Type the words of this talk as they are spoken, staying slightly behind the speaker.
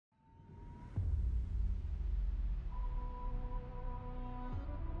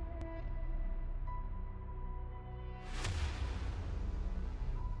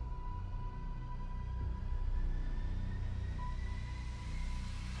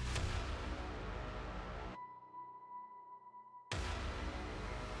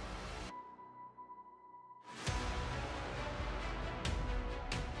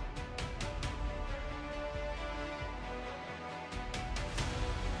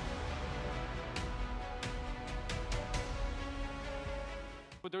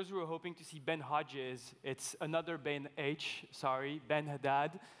those who are hoping to see Ben Hodges, it's another Ben H, sorry, Ben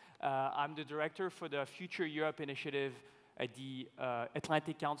Haddad. I'm the director for the Future Europe Initiative at the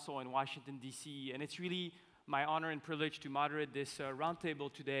Atlantic Council in Washington, D.C., and it's really my honor and privilege to moderate this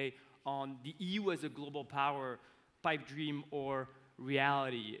roundtable today on the EU as a global power, pipe dream or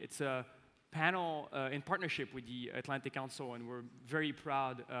reality. It's a panel in partnership with the Atlantic Council, and we're very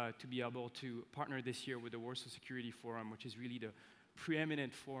proud to be able to partner this year with the Warsaw Security Forum, which is really the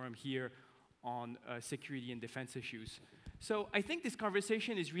preeminent forum here on security and defense issues. So I think this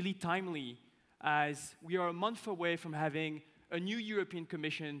conversation is really timely as we are a month away from having a new European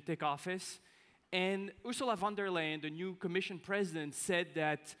Commission take office. And Ursula von der Leyen, the new Commission president, said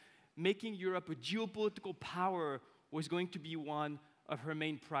that making Europe a geopolitical power was going to be one of her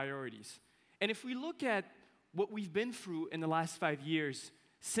main priorities. And if we look at what we've been through in the last 5 years,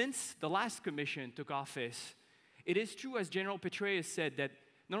 since the last Commission took office, it is true, as General Petraeus said, that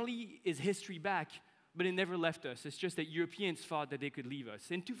not only is history back, but it never left us. It's just that Europeans thought that they could leave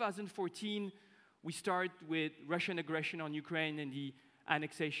us. In 2014, we start with Russian aggression on Ukraine and the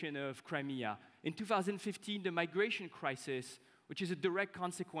annexation of Crimea. In 2015, the migration crisis, which is a direct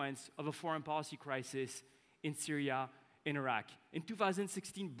consequence of a foreign policy crisis in Syria and Iraq. In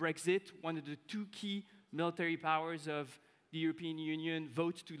 2016, Brexit, one of the two key military powers of the European Union,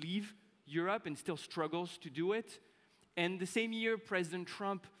 votes to leave Europe and still struggles to do it. And the same year, President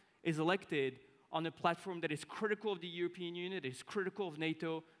Trump is elected on a platform that is critical of the European Union, that is critical of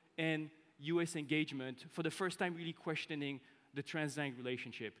NATO and US engagement, for the first time really questioning the transatlantic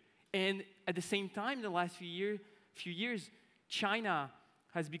relationship. And at the same time, in the last few years, China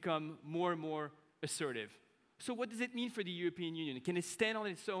has become more and more assertive. So what does it mean for the European Union? Can it stand on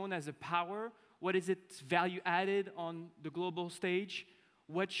its own as a power? What is its value added on the global stage?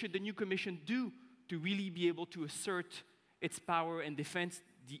 What should the new Commission do to really be able to assert its power and defend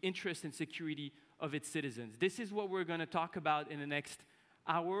the interest and security of its citizens? This is what we're going to talk about in the next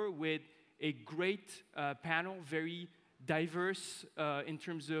hour with a great panel, very diverse in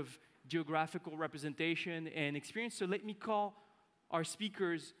terms of geographical representation and experience. So let me call our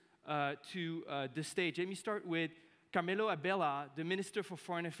speakers to the stage. Let me start with Carmelo Abela, the Minister for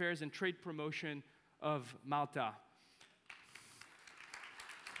Foreign Affairs and Trade Promotion of Malta.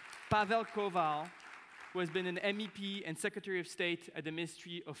 Paweł Kowal, who has been an MEP and Secretary of State at the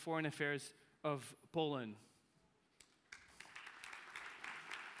Ministry of Foreign Affairs of Poland.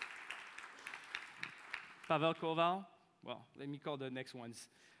 Paweł Kowal, well, let me call the next ones.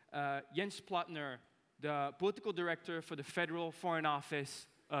 Jens Plötner, the Political Director for the Federal Foreign Office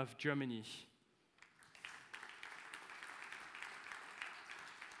of Germany.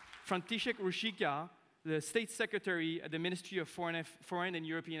 František Ružička, the State Secretary at the Ministry of Foreign and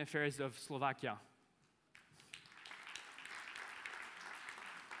European Affairs of Slovakia.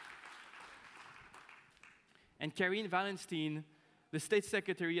 And Karin Wallensteen, the State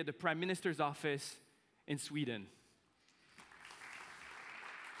Secretary at the Prime Minister's Office in Sweden.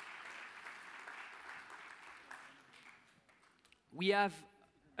 We have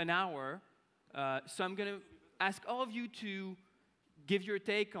an hour, so I'm going to ask all of you to give your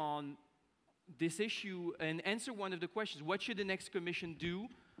take on this issue and answer one of the questions. What should the next Commission do?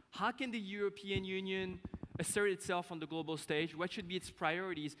 How can the European Union assert itself on the global stage? What should be its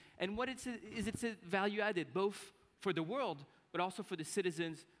priorities? And what is its value added, both for the world, but also for the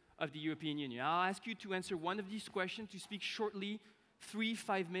citizens of the European Union? I'll ask you to answer one of these questions, to speak shortly,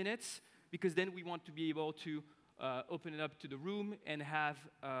 3-5 minutes, because then we want to be able to open it up to the room and have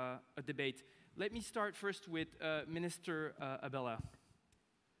a debate. Let me start first with Minister Abela.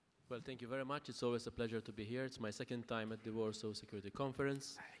 Well, thank you very much. It's always a pleasure to be here. It's my second time at the Warsaw Security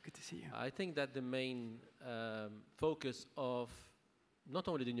Conference. Good to see you. I think that the main focus of not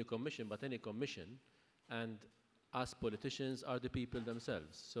only the new Commission, but any Commission, and us politicians, are the people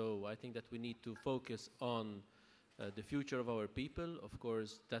themselves. So I think that we need to focus on the future of our people. Of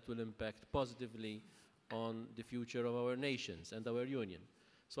course, that will impact positively on the future of our nations and our union.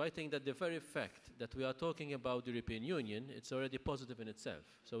 So I think that the very fact that we are talking about the European Union, it's already positive in itself.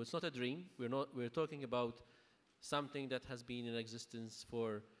 So it's not a dream. We're talking about something that has been in existence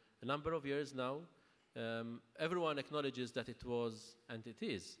for a number of years now. Everyone acknowledges that it was, and it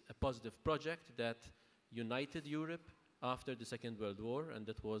is, a positive project that united Europe after the Second World War, and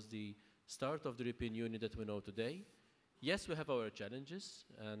that was the start of the European Union that we know today. Yes, we have our challenges,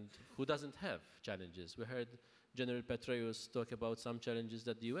 and who doesn't have challenges? We heard General Petraeus talk about some challenges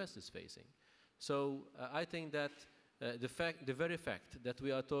that the US is facing. So I think that the very fact that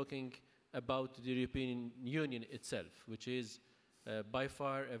we are talking about the European Union itself, which is by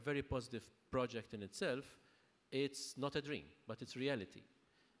far a very positive project in itself, it's not a dream, but it's reality.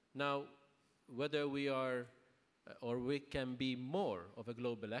 Now, whether we are or we can be more of a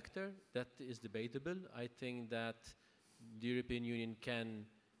global actor, that is debatable. I think that the European Union can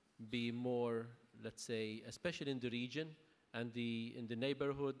be more, let's say, especially in the region and in the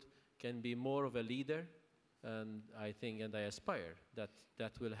neighborhood, can be more of a leader. And I think, and I aspire that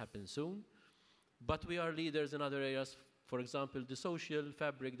that will happen soon. But we are leaders in other areas, for example, the social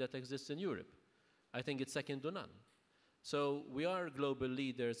fabric that exists in Europe. I think it's second to none. So we are global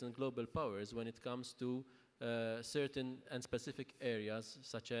leaders and global powers when it comes to certain and specific areas,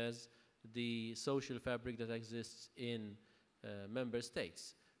 such as the social fabric that exists in member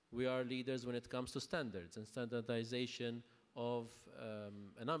states. We are leaders when it comes to standards and standardization of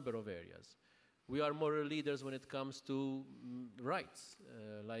a number of areas. We are moral leaders when it comes to rights,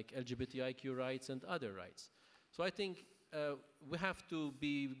 like LGBTIQ rights and other rights. So I think we have to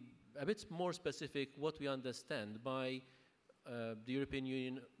be a bit more specific what we understand by the European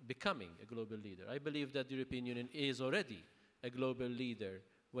Union becoming a global leader. I believe that the European Union is already a global leader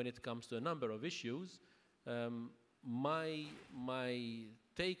when it comes to a number of issues. My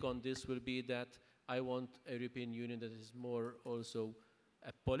take on this will be that I want a European Union that is more also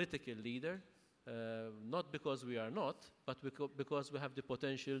a political leader, not because we are not, but because we have the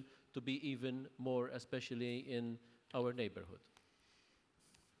potential to be even more, especially in our neighborhood.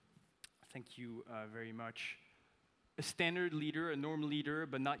 Thank you very much. A standard leader, a norm leader,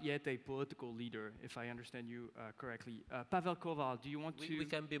 but not yet a political leader, if I understand you correctly. Paweł Kowal, do you want to... We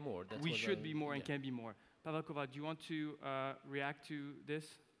can be more. That's we should be more and yeah. can be more. Paweł Kowal, do you want to react to this?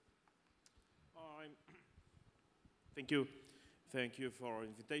 Thank you. Thank you for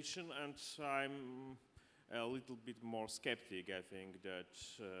invitation. And I'm a little bit more skeptic. I think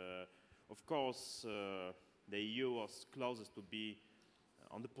that, of course, the EU was closest to be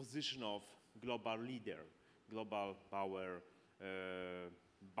on the position of global leader, global power,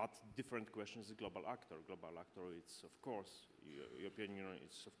 but different question is a global actor. Global actor, it's of course, European Union,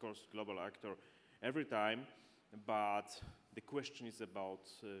 it's of course global actor every time, but the question is about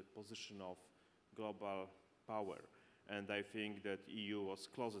position of global power. And I think that EU was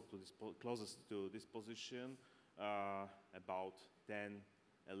closest to this position about 10,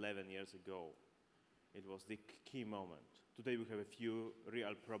 11 years ago. It was the key moment. Today we have a few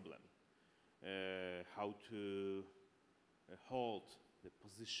real problems. How to hold the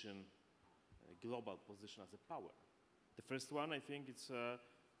position, global position as a power. The first one, I think, it's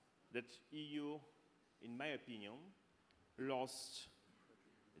that EU, in my opinion, lost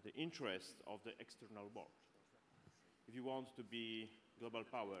the interest of the external world. If you want to be global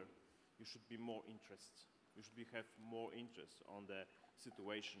power, you should be more interested. You should have more interest on the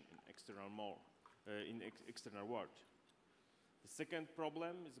situation in external world. The second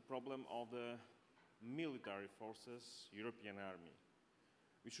problem is the problem of the military forces, European army.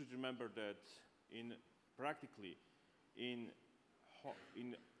 We should remember that practically in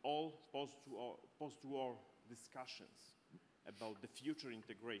all post-war discussions about the future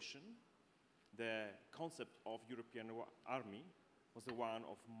integration, the concept of European army was the one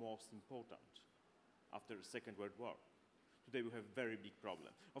of most important after the Second World War. Today we have very big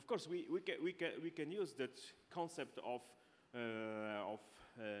problem. Of course, we can use that concept of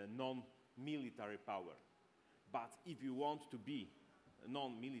non-military power, but if you want to be a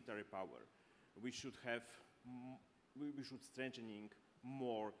non-military power, we should strengthening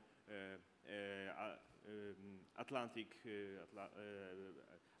more Atlantic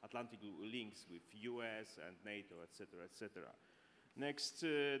links with US and NATO, etc., etc. Next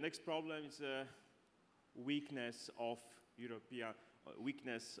problem is weakness of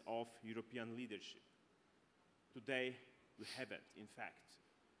European leadership. Today we haven't, in fact,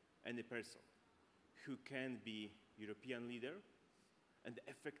 any person who can be European leader and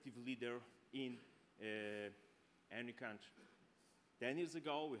effective leader in any country. 10 years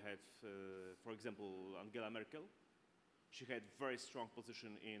ago, we had, for example, Angela Merkel. She had very strong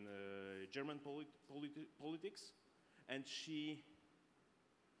position in German politics, and she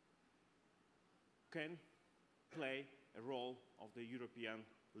can play a role of the European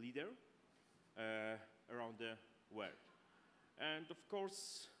leader around the world. And of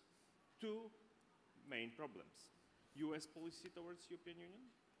course, two main problems. US policy towards European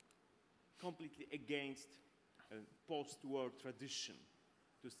Union, completely against post-war tradition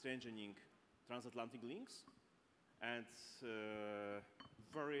to strengthening transatlantic links, and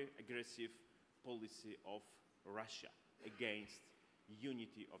very aggressive policy of Russia against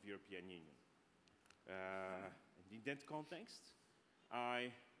unity of European Union. In that context,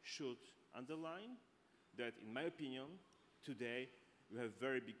 I should underline that, in my opinion, today we have a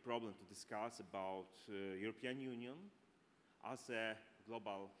very big problem to discuss about European Union as a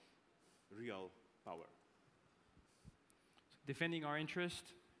global real power. Defending our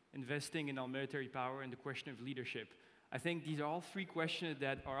interest, investing in our military power, and the question of leadership. I think these are all three questions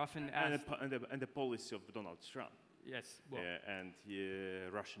that are often asked. And the policy of Donald Trump. Yes. Well, and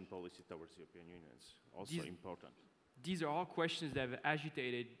Russian policy towards the European Union is also important. These are all questions that have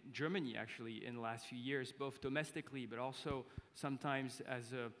agitated Germany, actually, in the last few years, both domestically, but also sometimes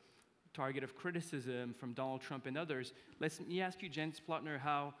as a target of criticism from Donald Trump and others. Let me ask you, Jens Plötner,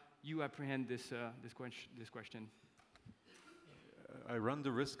 how you apprehend this question. I run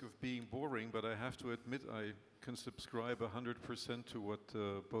the risk of being boring, but I have to admit I can subscribe 100% to what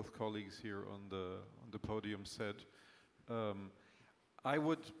both colleagues here on the podium said. I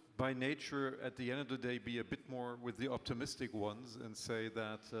would, by nature, at the end of the day, be a bit more with the optimistic ones and say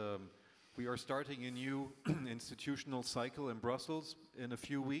that we are starting a new institutional cycle in Brussels in a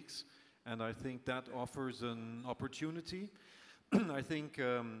few weeks, and I think that offers an opportunity. I think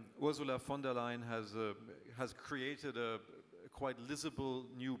Ursula von der Leyen has created a quite lisible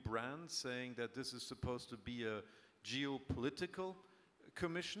new brand, saying that this is supposed to be a geopolitical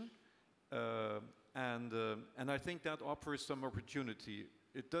commission, and I think that offers some opportunity.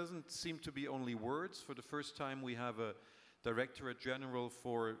 It doesn't seem to be only words. For the first time, we have a Directorate General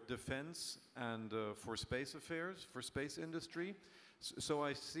for Defense and for Space Affairs, for space industry. So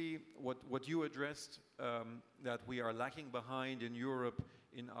I see what you addressed, that we are lacking behind in Europe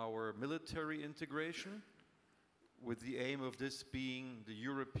in our military integration, with the aim of this being the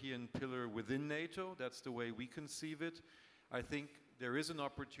European pillar within NATO. That's the way we conceive it. I think there is an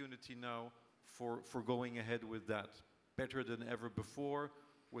opportunity now for going ahead with that, better than ever before,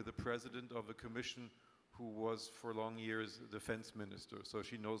 with the president of the commission who was for long years defense minister, so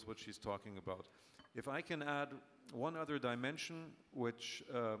she knows what she's talking about. If I can add one other dimension, which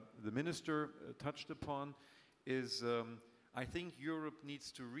the minister touched upon, is I think Europe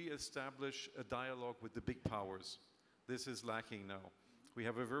needs to re-establish a dialogue with the big powers. This is lacking now. We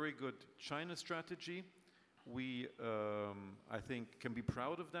have a very good China strategy. We, I think, can be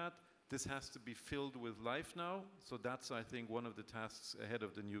proud of that. This has to be filled with life now, so that's, I think, one of the tasks ahead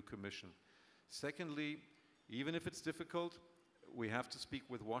of the new Commission. Secondly, even if it's difficult, we have to speak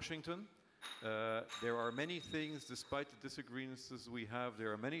with Washington. There are many things, despite the disagreements we have,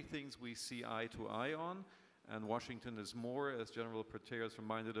 there are many things we see eye to eye on, and Washington is more, as General Petraeus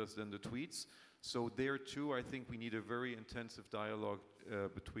reminded us, than the tweets. So there too, I think we need a very intensive dialogue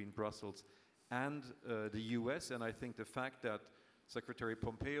between Brussels and the US, and I think the fact that Secretary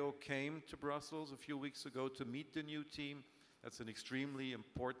Pompeo came to Brussels a few weeks ago to meet the new team, that's an extremely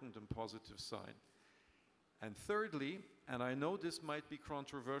important and positive sign. And thirdly, and I know this might be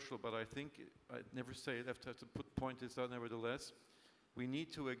controversial, but I think I'd never say it, I have to point this out nevertheless, we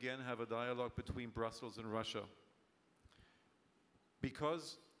need to again have a dialogue between Brussels and Russia.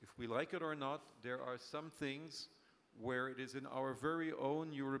 Because, if we like it or not, there are some things where it is in our very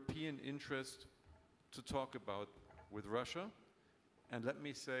own European interest to talk about with Russia. And let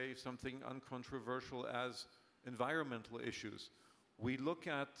me say something uncontroversial as environmental issues. We look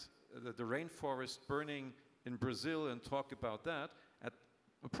at the rainforest burning in Brazil and talk about that. At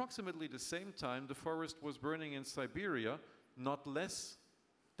approximately the same time, the forest was burning in Siberia, not less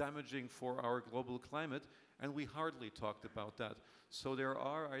damaging for our global climate, and we hardly talked about that. So there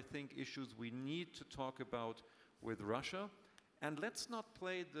are, I think, issues we need to talk about with Russia. And let's not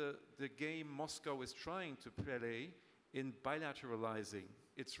play the game Moscow is trying to play in bilateralizing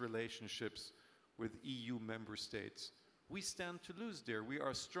its relationships with EU member states. We stand to lose there. We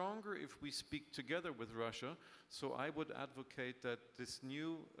are stronger if we speak together with Russia. So I would advocate that this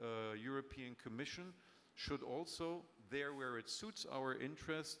new European Commission should also, there where it suits our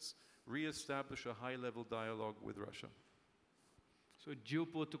interests, re-establish a high-level dialogue with Russia. So a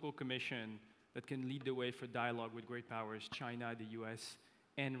geopolitical commission that can lead the way for dialogue with great powers, China, the US,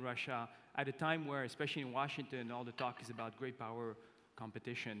 and Russia, at a time where, especially in Washington, all the talk is about great power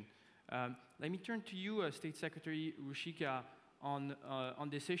competition. Let me turn to you, State Secretary Ružička, on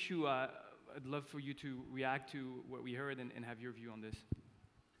this issue. I'd love for you to react to what we heard and have your view on this.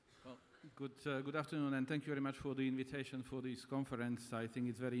 Well, good afternoon, and thank you very much for the invitation for this conference. I think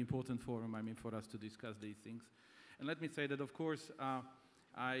it's a very important forum, for us to discuss these things. And let me say that, of course,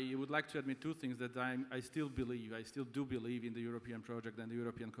 I would like to admit two things, that I still do believe in the European project and the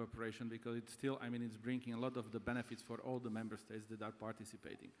European cooperation, because it's still, it's bringing a lot of the benefits for all the member states that are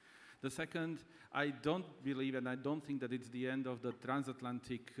participating. The second, I don't believe and I don't think that it's the end of the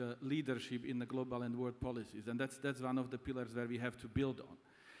transatlantic leadership in the global and world policies, and that's one of the pillars where we have to build on.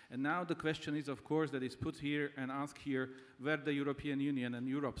 And now the question is, of course, that is put here and asked here, where the European Union and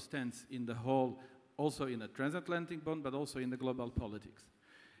Europe stands in the whole also in a transatlantic bond, but also in the global politics.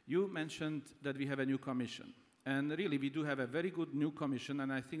 You mentioned that we have a new commission. And really, we do have a very good new commission,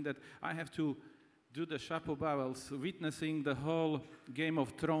 and I think that I have to do the chapeau bowels, witnessing the whole Game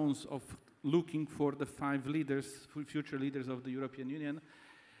of Thrones of looking for the 5 leaders, future leaders of the European Union.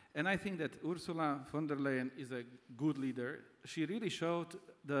 And I think that Ursula von der Leyen is a good leader. She really showed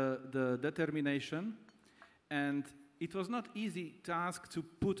the determination, and it was not easy task to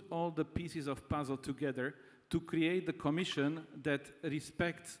put all the pieces of puzzle together to create the commission that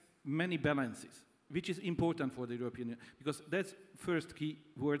respects many balances, which is important for the European Union, because that's first key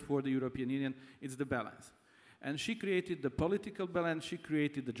word for the European Union, it's the balance. And she created the political balance, she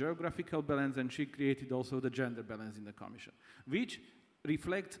created the geographical balance, and she created also the gender balance in the Commission, which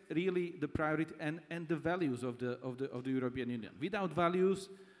reflects really the priority and the values of the European Union. Without values,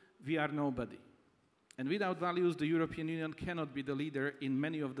 we are nobody. And without values, the European Union cannot be the leader in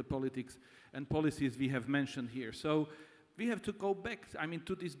many of the politics and policies we have mentioned here. So we have to go back,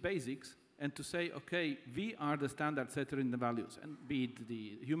 to these basics and to say, okay, we are the standard setter in the values, and be it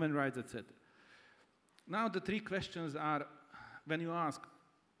the human rights, etc. Now the 3 questions are, when you ask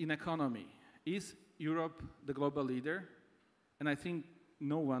in economy, is Europe the global leader? And I think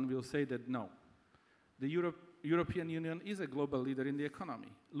no one will say that no. The European Union is a global leader in the economy.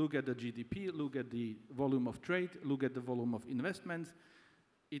 Look at the GDP, look at the volume of trade, look at the volume of investments.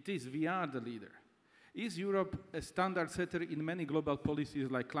 We are the leader. Is Europe a standard setter in many global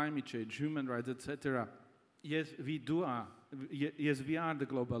policies like climate change, human rights, etc.? Yes, yes, we are the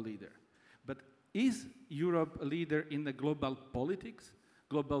global leader. But is Europe a leader in the global politics,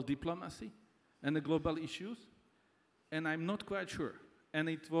 global diplomacy, and the global issues? And I'm not quite sure. And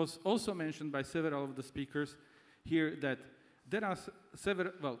it was also mentioned by several of the speakers here that there are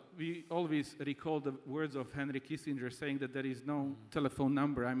we always recall the words of Henry Kissinger saying that there is no telephone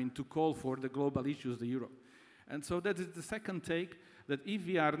number, to call for the global issues, the Europe. And so that is the second take, that if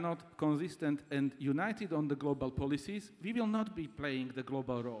we are not consistent and united on the global policies, we will not be playing the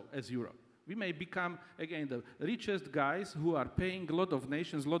global role as Europe. We may become, again, the richest guys who are paying a lot of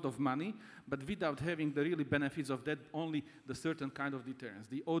nations, a lot of money, but without having the really benefits of that, only the certain kind of deterrence.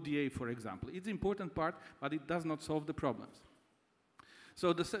 The ODA, for example. It's an important part, but it does not solve the problems.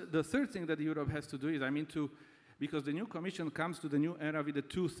 So the third thing that Europe has to do is, because the new Commission comes to the new era with the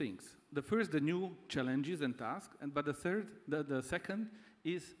 2 things. The first, the new challenges and tasks, but the second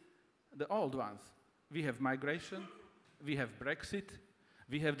is the old ones. We have migration, we have Brexit,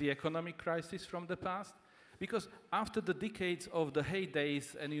 we have the economic crisis from the past, because after the decades of the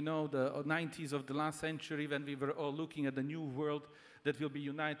heydays and the 90s of the last century, when we were all looking at the new world that will be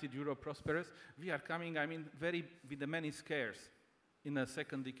united, Europe prosperous, we are coming, with the many scares in the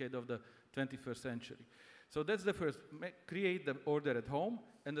second decade of the 21st century. So that's the first, create the order at home,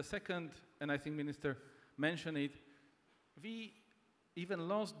 and the second, and I think Minister mentioned it, we even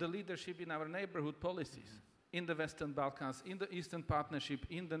lost the leadership in our neighborhood policies. In the Western Balkans, in the Eastern Partnership,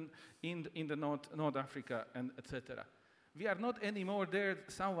 in the North Africa, and etc. We are not anymore there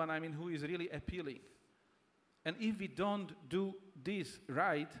someone, who is really appealing. And if we don't do this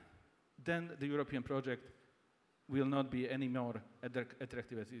right, then the European project will not be any more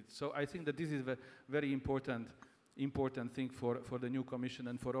attractive as it is. So I think that this is a very important thing for the new Commission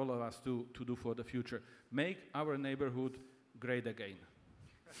and for all of us to do for the future. Make our neighborhood great again.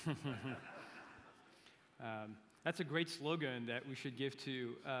 That's a great slogan that we should give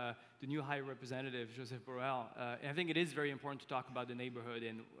to the new High Representative, Josep Borrell. And I think it is very important to talk about the neighborhood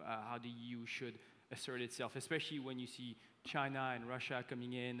and how the EU should assert itself, especially when you see China and Russia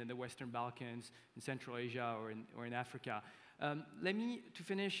coming in, and the Western Balkans, in Central Asia, or in Africa. Let me, to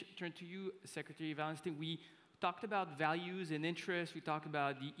finish, turn to you, Secretary Wallensteen. We talked about values and interests. We talked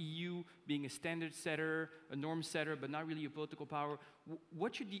about the EU being a standard setter, a norm setter, but not really a political power.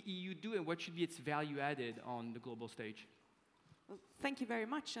 What should the EU do, and what should be its value added on the global stage? Well, thank you very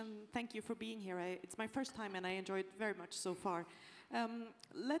much, and thank you for being here. It's my first time, and I enjoyed very much so far.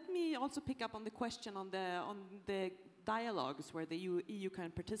 Let me also pick up on the question on the dialogues where the EU can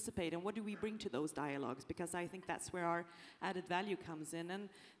participate, and what do we bring to those dialogues, because I think that's where our added value comes in. And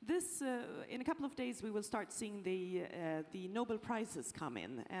this, in a couple of days, we will start seeing the Nobel Prizes come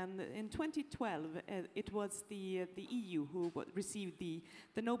in, and in 2012 it was the EU who received the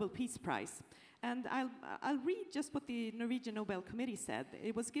Nobel Peace Prize. And I'll read just what the Norwegian Nobel Committee said.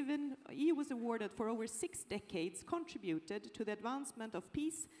 It was given, EU was awarded for over 6 decades, contributed to the advancement of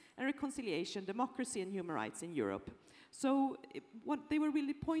peace and reconciliation, democracy and human rights in Europe. So what they were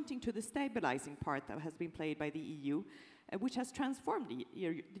really pointing to the stabilizing part that has been played by the EU. which has transformed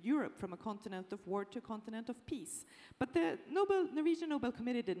Europe from a continent of war to a continent of peace. But the Norwegian Nobel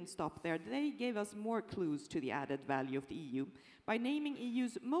Committee didn't stop there. They gave us more clues to the added value of the EU by naming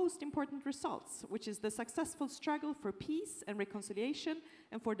EU's most important results, which is the successful struggle for peace and reconciliation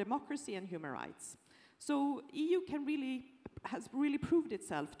and for democracy and human rights. So EU has really proved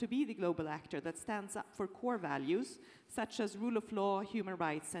itself to be the global actor that stands up for core values such as rule of law, human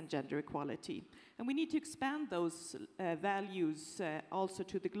rights, and gender equality. And we need to expand those values also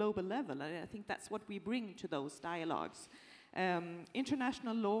to the global level, and I think that's what we bring to those dialogues.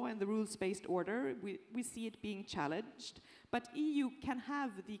 International law and the rules-based order, we see it being challenged, but EU can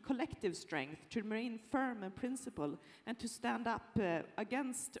have the collective strength to remain firm in principle and to stand up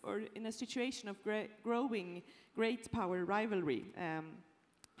against or in a situation of growing great power rivalry.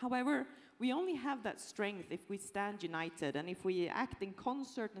 However, we only have that strength if we stand united and if we act in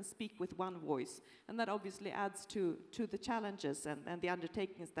concert and speak with one voice. And that obviously adds to the challenges and the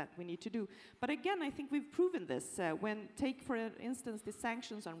undertakings that we need to do. But again, I think we've proven this. Take, for instance, the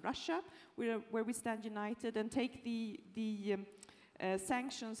sanctions on Russia, where we stand united, and take the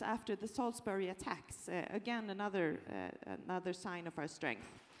sanctions after the Salisbury attacks. Again, another sign of our strength.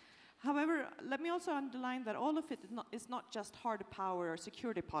 However, let me also underline that all of it is not just hard power or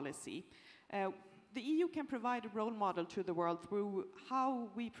security policy. The EU can provide a role model to the world through how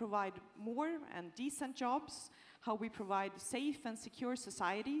we provide more and decent jobs, how we provide safe and secure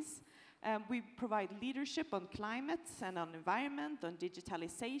societies. We provide leadership on climate and on environment, on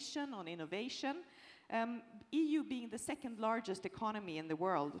digitalization, on innovation. EU being the second largest economy in the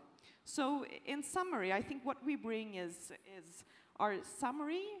world. So in summary, I think what we bring is our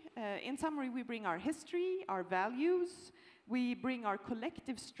summary. In summary, we bring our history, our values, we bring our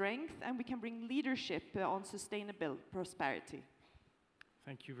collective strength, and we can bring leadership on sustainable prosperity.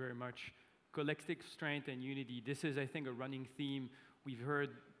 Thank you very much. Collective strength and unity. This is, I think, a running theme. We've heard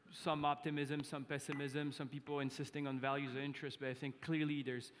some optimism, some pessimism, some people insisting on values and interests, but I think clearly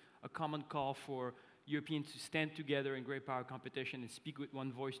there's a common call for Europeans to stand together in great power competition and speak with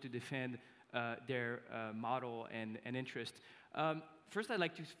one voice to defend their model and interest. First, I'd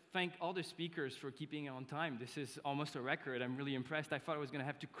like to thank all the speakers for keeping on time. This is almost a record. I'm really impressed. I thought I was going to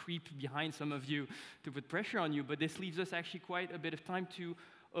have to creep behind some of you to put pressure on you, but this leaves us actually quite a bit of time to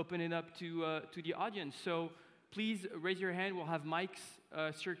open it up to the audience. So please raise your hand. We'll have mics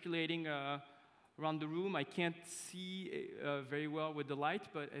circulating around the room. I can't see very well with the light,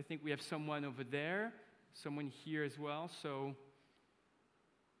 but I think we have someone over there, someone here as well. So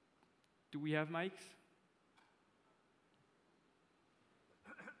do we have mics?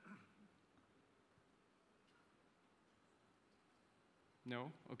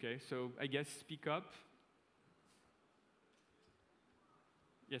 No? Okay, so I guess speak up.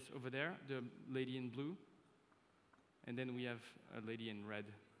 Yes, over there, the lady in blue. And then we have a lady in red.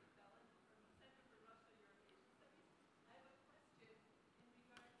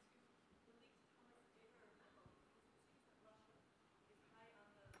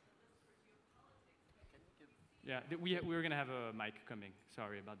 Yeah, we're going to have a mic coming.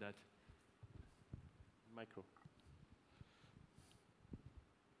 Sorry about that. Micro.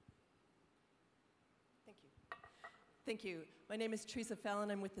 Thank you. My name is Teresa Fallon.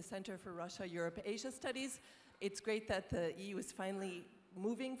 I'm with the Center for Russia, Europe, Asia Studies. It's great that the EU is finally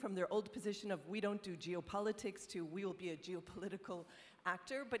moving from their old position of we don't do geopolitics to we will be a geopolitical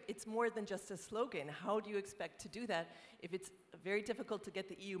actor, but it's more than just a slogan. How do you expect to do that if it's very difficult to get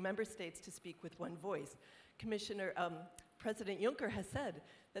the EU member states to speak with one voice? President Juncker has said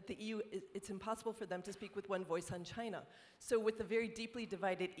that the EU, it's impossible for them to speak with one voice on China. So with a very deeply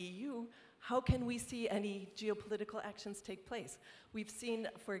divided EU, how can we see any geopolitical actions take place? We've seen,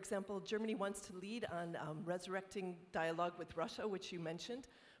 for example, Germany wants to lead on resurrecting dialogue with Russia, which you mentioned,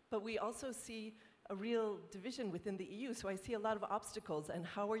 but we also see a real division within the EU, so I see a lot of obstacles, and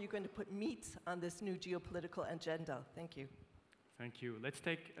how are you going to put meat on this new geopolitical agenda? Thank you. Thank you. Let's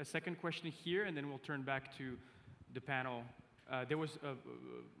take a second question here, and then we'll turn back to the panel. There was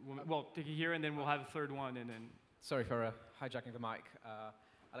well, take it here, and then we'll have a third one, and then... Sorry for hijacking the mic.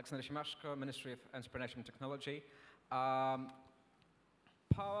 Alexander Shimashko, Ministry of Entrepreneurship and Technology. Power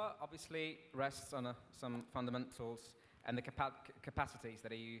obviously rests on some fundamentals and the capacities that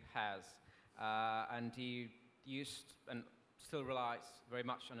the EU has. And EU used and still relies very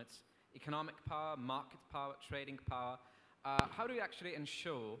much on its economic power, market power, trading power. How do you actually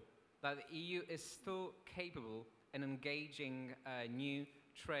ensure that the EU is still capable in engaging new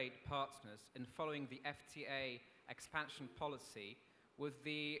trade partners in following the FTA expansion policy with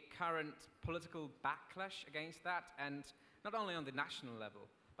the current political backlash against that, and not only on the national level,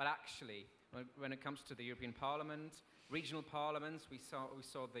 but actually when it comes to the European Parliament, regional parliaments. We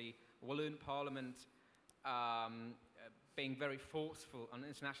saw the Walloon Parliament being very forceful on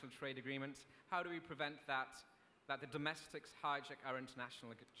international trade agreements. How do we prevent that the domestics hijack our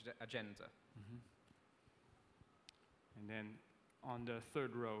international agenda? Mm-hmm. And then on the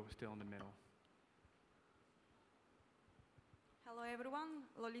third row, still in the middle. Hello everyone,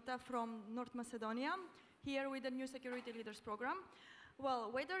 Lolita from North Macedonia, here with the New Security Leaders Program. Well,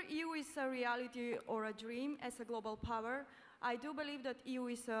 whether EU is a reality or a dream as a global power, I do believe that EU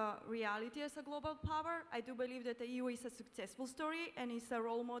is a reality as a global power. I do believe that the EU is a successful story and is a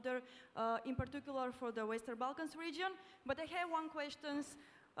role model, in particular for the Western Balkans region. But I have one question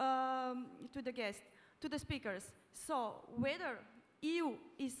to the guests, to the speakers. So, whether EU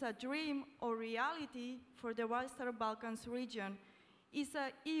is a dream or reality for the Western Balkans region, is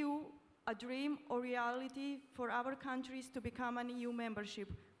a EU a dream or reality for our countries to become an EU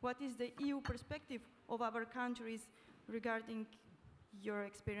membership? What is the EU perspective of our countries regarding your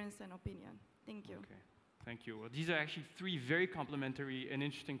experience and opinion? Thank you. Okay. Thank you. Well, these are actually three very complementary and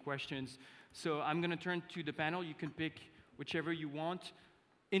interesting questions. So I'm going to turn to the panel. You can pick whichever you want.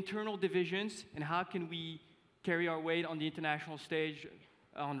 Internal divisions, and how can we carry our weight on the international stage,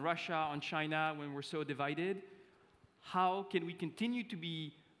 on Russia, on China, when we're so divided? How can we continue to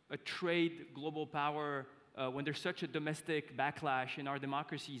be a trade global power when there's such a domestic backlash in our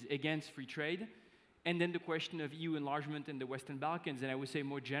democracies against free trade? And then the question of EU enlargement in the Western Balkans, and I would say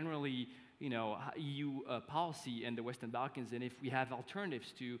more generally, you know, EU policy in the Western Balkans, and if we have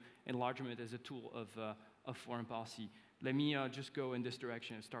alternatives to enlargement as a tool of foreign policy. Let me just go in this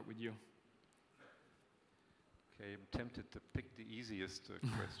direction and start with you. Okay, I'm tempted to pick the easiest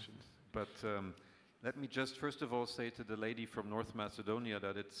questions, but let me just first of all say to the lady from North Macedonia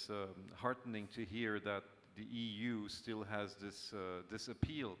that it's heartening to hear that the EU still has this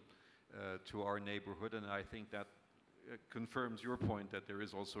appeal to our neighborhood, and I think that confirms your point that there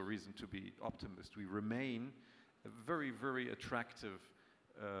is also reason to be optimist. We remain a very, very attractive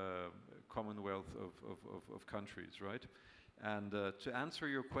commonwealth of countries, right? And to answer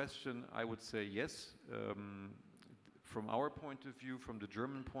your question, I would say yes. From our point of view, from the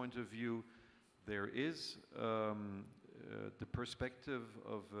German point of view, there is the perspective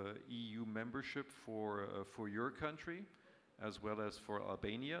of EU membership for your country, as well as for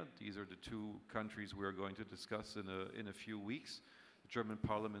Albania. These are the two countries we are going to discuss in a few weeks. The German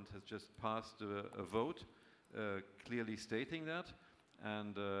Parliament has just passed a vote clearly stating that,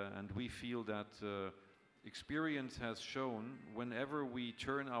 and we feel that experience has shown whenever we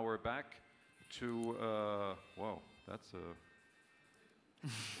turn our back to wow, that's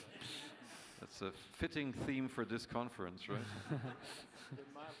a fitting theme for this conference, right?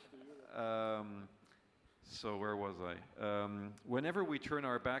 So where was I? Whenever we turn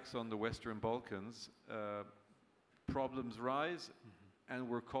our backs on the Western Balkans, problems rise, and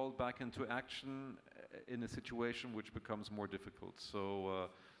we're called back into action in a situation which becomes more difficult. So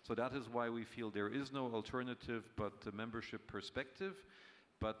that is why we feel there is no alternative but the membership perspective.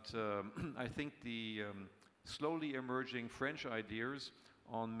 But I think the slowly emerging French ideas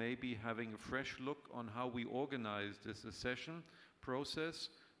on maybe having a fresh look on how we organize this accession process,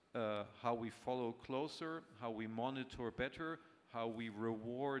 how we follow closer, how we monitor better, how we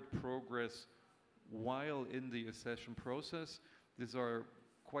reward progress while in the accession process. These are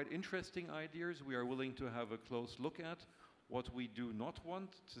quite interesting ideas we are willing to have a close look at. What we do not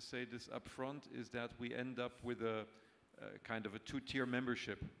want, to say this up front, is that we end up with a kind of a two-tier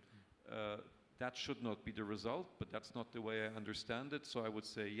membership. That should not be the result, but that's not the way I understand it. So I would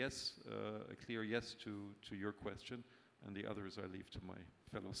say yes, a clear yes to your question, and the others I leave to my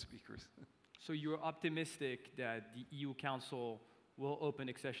fellow speakers. So you're optimistic that the EU Council will open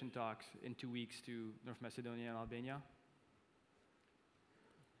accession talks in 2 weeks to North Macedonia and Albania?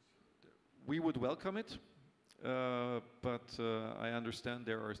 We would welcome it, but I understand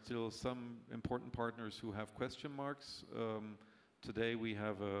there are still some important partners who have question marks. Today we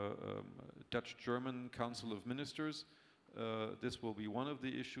have a Dutch-German Council of Ministers. This will be one of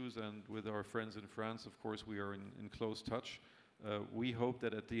the issues, and with our friends in France, of course, we are in close touch. We hope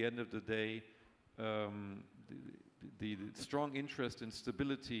that at the end of the day, the strong interest in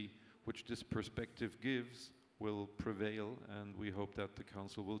stability which this perspective gives will prevail, and we hope that the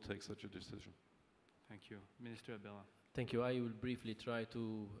Council will take such a decision. Thank you. Minister Abela. Thank you. I will briefly try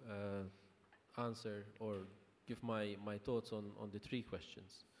to answer or give my thoughts on the three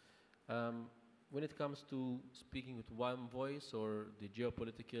questions. When it comes to speaking with one voice or the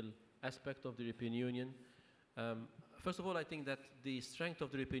geopolitical aspect of the European Union, first of all, I think that the strength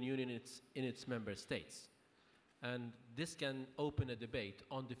of the European Union is in its member states. And this can open a debate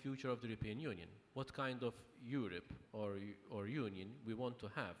on the future of the European Union. What kind of Europe or union we want to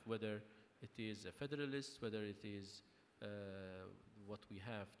have, whether it is a federalist, whether it is what we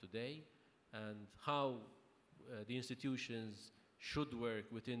have today, and how the institutions should work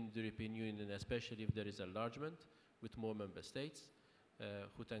within the European Union, especially if there is enlargement with more member states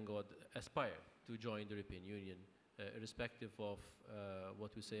who, thank God, aspire to join the European Union, irrespective of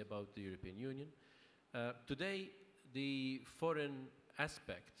what we say about the European Union. Today, the foreign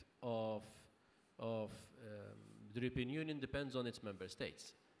aspect of the European Union depends on its member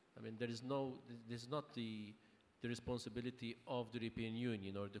states. I mean, this is not the responsibility of the European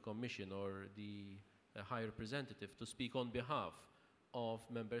Union or the Commission or the High Representative to speak on behalf of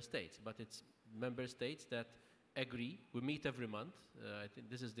member states, but it's member states that agree. We meet every month. I think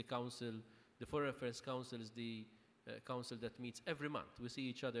this is the council, the Foreign Affairs Council is the council that meets every month. We see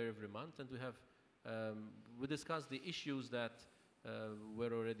each other every month, and we discuss the issues that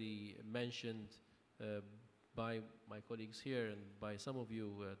were already mentioned by my colleagues here and by some of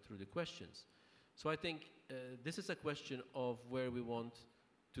you through the questions. So I think this is a question of where we want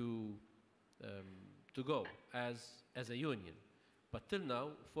to go as a union. But till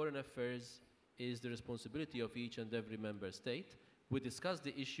now, foreign affairs is the responsibility of each and every member state. We discuss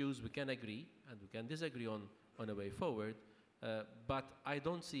the issues, we can agree and we can disagree on a way forward, but I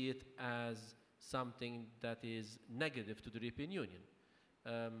don't see it as something that is negative to the European Union.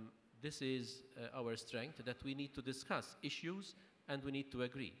 This is our strength, that we need to discuss issues and we need to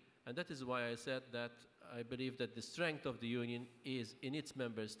agree. And that is why I said that I believe that the strength of the Union is in its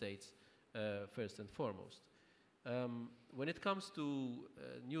member states first and foremost. When it comes to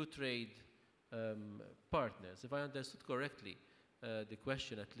new trade partners, if I understood correctly the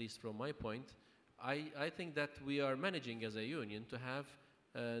question, at least from my point, I think that we are managing as a union to have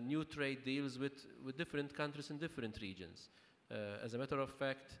new trade deals with different countries in different regions. As a matter of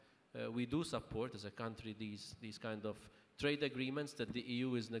fact, we do support as a country these kind of trade agreements that the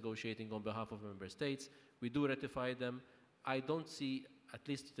EU is negotiating on behalf of member states. We do ratify them. I don't see, at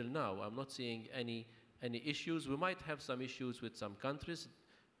least till now, I'm not seeing any issues. We might have some issues with some countries,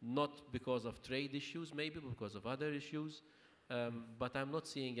 not because of trade issues, maybe because of other issues, but I'm not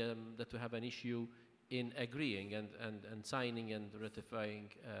seeing that we have an issue in agreeing and signing and ratifying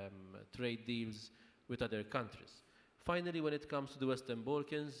trade deals with other countries. Finally, when it comes to the Western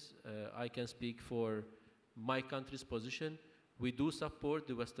Balkans, I can speak for my country's position. We do support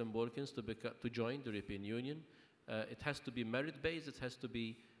the Western Balkans to join the European Union. It has to be merit-based. It has to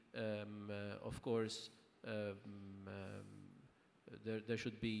be, of course, there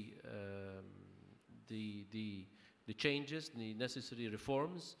should be the changes, the necessary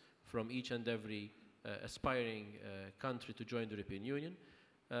reforms from each and every aspiring country to join the European Union.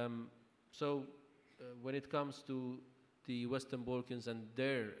 When it comes to the Western Balkans and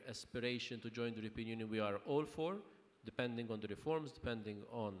their aspiration to join the European Union, we are all for, depending on the reforms, depending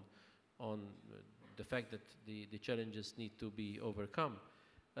on the fact that the challenges need to be overcome.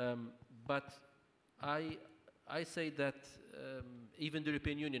 But I say that even the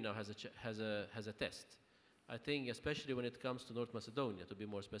European Union now has a test. I think, especially when it comes to North Macedonia, to be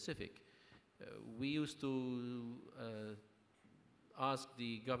more specific, we used to ask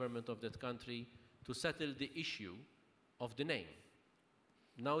the government of that country to settle the issue of the name.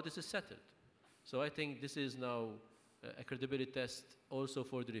 Now this is settled. So I think this is now a credibility test also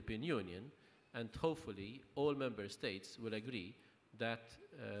for the European Union, and hopefully all member states will agree that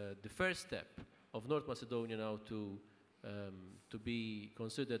the first step of North Macedonia now to be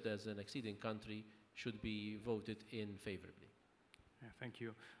considered as an acceding country should be voted in favorably. Yeah, thank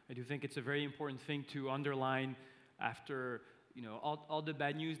you. I do think it's a very important thing to underline after all the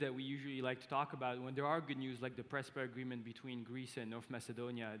bad news that we usually like to talk about. When there are good news, like the Prespa agreement between Greece and North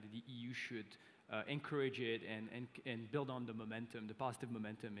Macedonia, the EU should encourage it and build on the momentum, the positive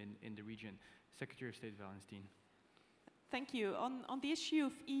momentum in the region. Secretary of State Wallensteen. Thank you. On the issue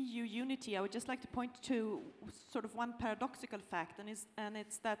of EU unity, I would just like to point to sort of one paradoxical fact, and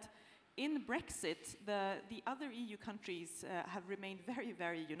it's that in Brexit, the other EU countries have remained very,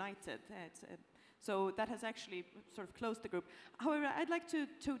 very united. So that has actually sort of closed the group. However, I'd like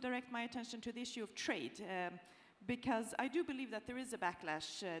to direct my attention to the issue of trade, because I do believe that there is a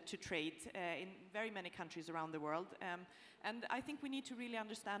backlash to trade in very many countries around the world. And I think we need to really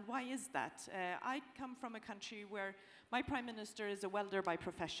understand why is that. I come from a country where My prime minister is a welder by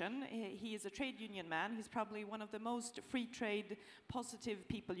profession. He is a trade union man. He's probably one of the most free trade positive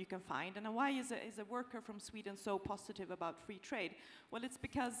people you can find. And why is a worker from Sweden so positive about free trade? Well, it's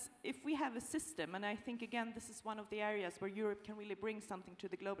because if we have a system, and I think again this is one of the areas where Europe can really bring something to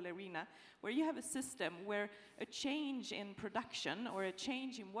the global arena, where you have a system where a change in production or a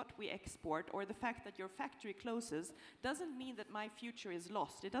change in what we export or the fact that your factory closes doesn't mean that my future is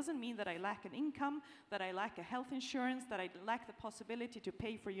lost. It doesn't mean that I lack an income, that I lack a health insurance, that I lack the possibility to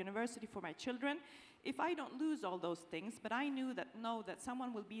pay for university for my children. If I don't lose all those things, but I know that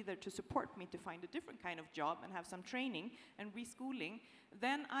someone will be there to support me to find a different kind of job and have some training and reschooling,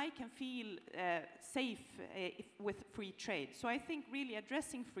 then I can feel safe with free trade. So I think really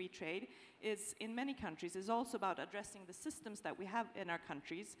addressing free trade is, in many countries, is also about addressing the systems that we have in our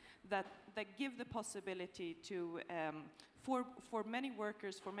countries that give the possibility to for many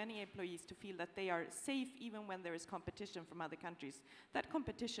workers, for many employees to feel that they are safe even when there is competition from other countries. That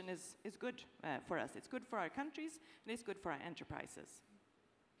competition is good for us. It's good for our countries, and it's good for our enterprises.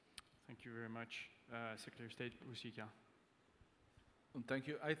 Thank you very much, Secretary of State Ružička. Thank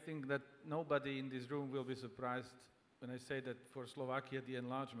you. I think that nobody in this room will be surprised when I say that for Slovakia, the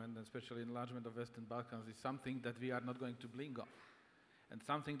enlargement, especially enlargement of Western Balkans, is something that we are not going to blink on. And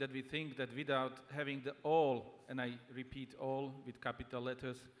something that we think that without having the all, and I repeat all with capital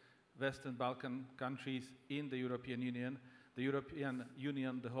letters, Western Balkan countries in the European Union,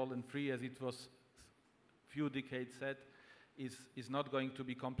 the whole and free, as it was few decades said, is not going to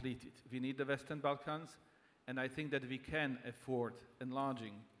be completed. We need the Western Balkans, and I think that we can afford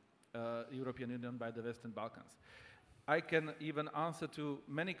enlarging European Union by the Western Balkans. I can even answer to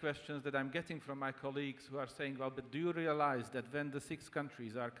many questions that I'm getting from my colleagues who are saying, well, but do you realize that when the 6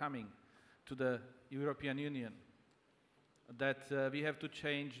 countries are coming to the European Union, that we have to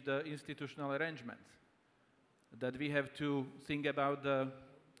change the institutional arrangements, that we have to think about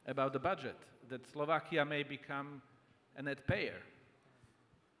the budget, that Slovakia may become a net payer?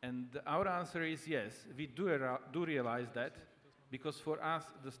 And our answer is yes, we do realize that, because for us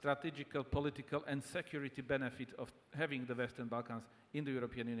the strategical, political and security benefit of having the Western Balkans in the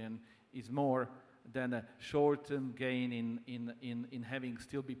European Union is more than a short-term gain in having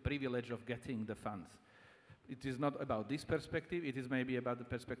still be privileged of getting the funds. It is not about this perspective, it is maybe about the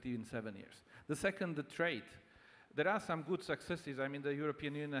perspective in 7 years. The second, the trade. There are some good successes. I mean, the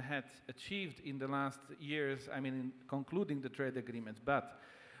European Union had achieved in the last years, I mean, in concluding the trade agreements, but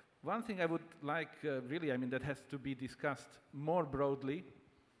one thing I would like, really, I mean, that has to be discussed more broadly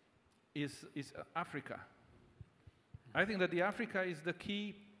is Africa. I think that the Africa is the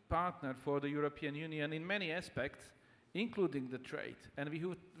key partner for the European Union in many aspects, including the trade. And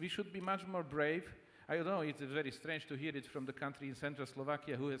we should be much more brave. I don't know, it's very strange to hear it from the country in Central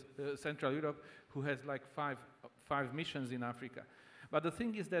Slovakia, who has, Central Europe, who has like five missions in Africa. But the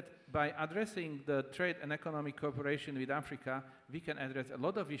thing is that by addressing the trade and economic cooperation with Africa, we can address a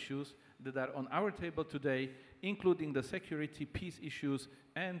lot of issues that are on our table today, including the security, peace issues,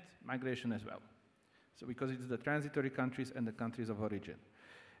 and migration as well. So because it's the transitory countries and the countries of origin.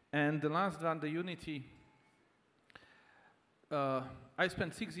 And the last one, the unity. I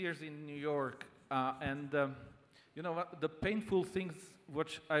spent 6 years in New York, and you know what, the painful things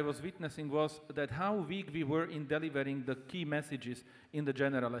which I was witnessing was that how weak we were in delivering the key messages in the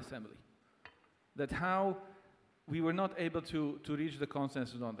General Assembly. That how we were not able to reach the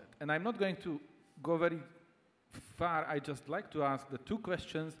consensus on that. And I'm not going to go very far. I just like to ask the 2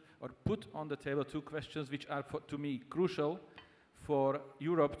 questions, or put on the table 2 questions which are, to me, crucial for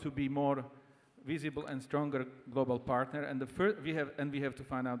Europe to be more visible and stronger global partner. And the first, we have to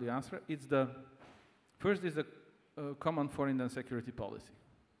find out the answer. It's the first is the common foreign and security policy,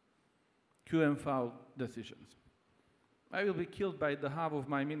 QMV decisions. I will be killed by the half of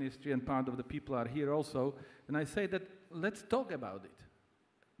my ministry, and part of the people are here also, and I say that let's talk about it.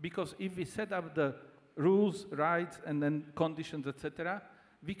 Because if we set up the rules, rights, and then conditions, etc.,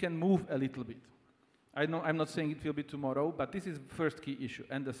 we can move a little bit. I know I'm not saying it will be tomorrow, but this is the first key issue.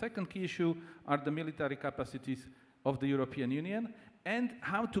 And the second key issue are the military capacities of the European Union, and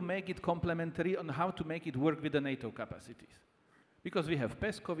how to make it complementary and how to make it work with the NATO capacities. Because we have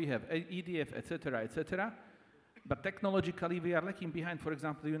PESCO, we have EDF, etc., but technologically we are lacking behind, for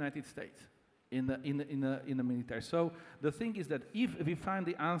example, the United States in the military. So the thing is that if we find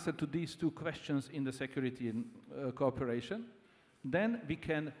the answer to these 2 questions in the security and cooperation, then we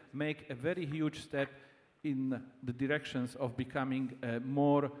can make a very huge step in the directions of becoming a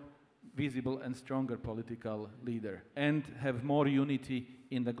more visible and stronger political leader, and have more unity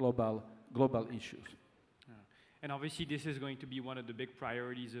in the global issues. And obviously, this is going to be one of the big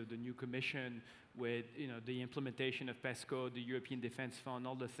priorities of the new Commission with the implementation of PESCO, the European Defence Fund,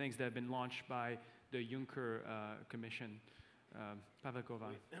 all the things that have been launched by the Juncker Commission. Paweł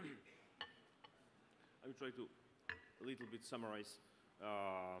Kowal. I will try to a little bit summarize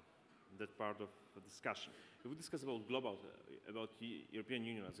that part of the discussion. If we discuss about the European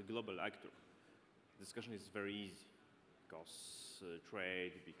Union as a global actor, the discussion is very easy because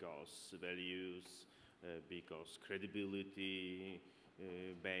trade, because values, because credibility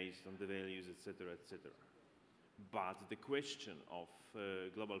based on the values, etc., etc. But the question of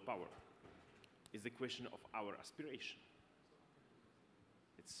global power is the question of our aspiration.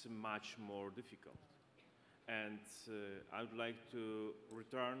 It's much more difficult. And I would like to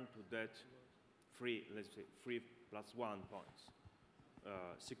return to that let's say 3+1 points.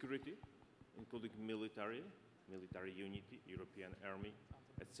 Security, including military unity, European army,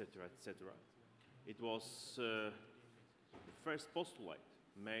 etc., etc. It was the first postulate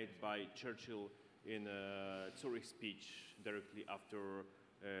made by Churchill in a Zurich speech directly after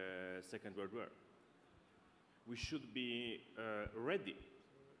Second World War. We should be ready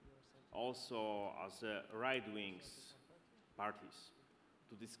also as right-wing parties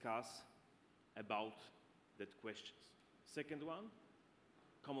to discuss about that questions. Second one,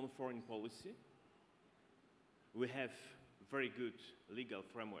 common foreign policy. We have very good legal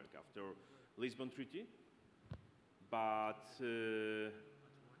framework after Lisbon Treaty, but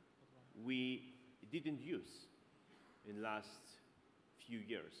we didn't use in last few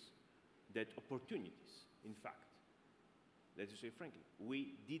years that opportunities, in fact. Let's say frankly,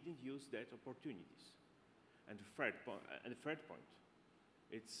 we didn't use that opportunities. And the third point,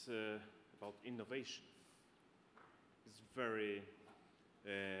 it's about innovation. It's a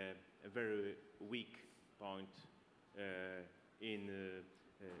very weak point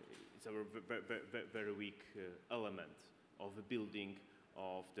it's a very weak element of the building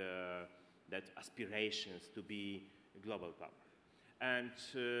of that aspirations to be a global power. And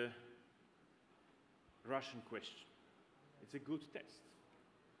Russian question. It's a good test.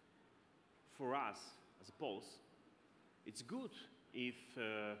 For us, as Poles, it's good if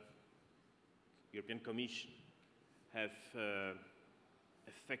European Commission have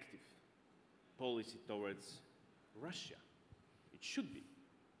effective policy towards Russia. It should be.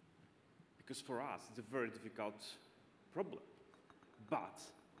 Because for us, it's a very difficult problem. But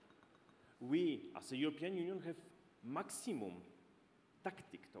we, as a European Union, have maximum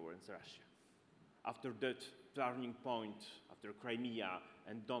tactic towards Russia. After that turning point, after Crimea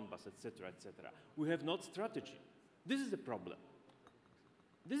and Donbass, etc., etc., we have not strategy. This is a problem.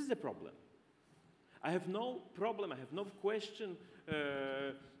 This is a problem. I have no problem, I have no question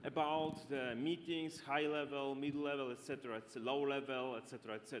about the meetings, high level, middle level, etc., low level,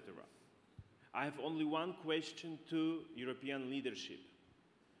 etc., etc. I have only one question to European leadership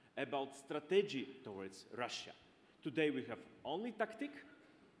about strategy towards Russia. Today we have only tactic,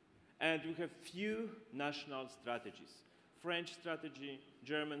 and we have few national strategies. French strategy,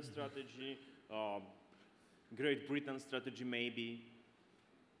 German strategy, Great Britain strategy maybe.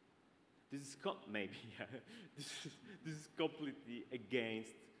 This is this is completely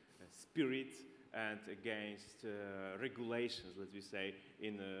against spirit and against regulations, let me say,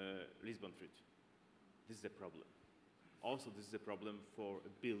 in Lisbon Treaty. This is a problem. Also, this is a problem for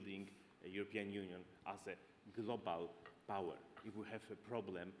building a European Union as a global power. If we have a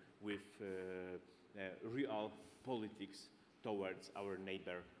problem with real politics towards our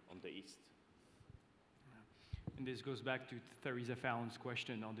neighbor on the east. And this goes back to Theresa Fallon's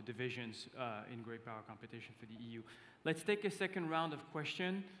question on the divisions in great power competition for the EU. Let's take a second round of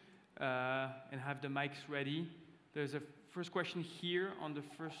questions and have the mics ready. There's a first question here on the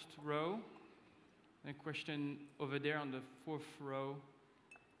first row, and a question over there on the fourth row.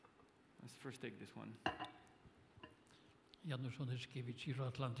 Let's first take this one. Janusz Onyszkiewicz,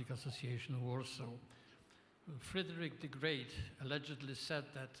 Euro-Atlantic Association, Warsaw. Frederick the Great allegedly said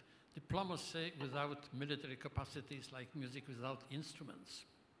that diplomacy without military capacity is like music without instruments.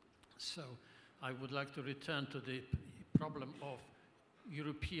 So I would like to return to the problem of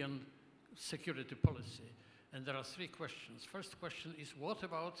European security policy. And there are three questions. First question is, what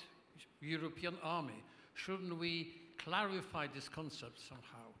about European army? Shouldn't we clarify this concept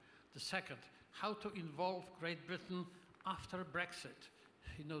somehow? The second, how to involve Great Britain after Brexit,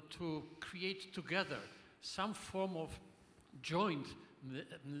 to create together some form of joint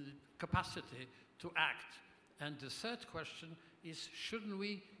capacity to act. And the third question is, shouldn't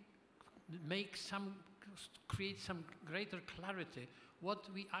we create some greater clarity what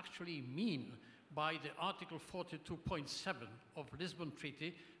we actually mean by the Article 42.7 of Lisbon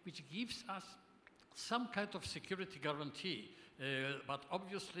Treaty, which gives us some kind of security guarantee, but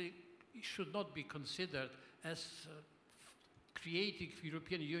obviously it should not be considered as creating the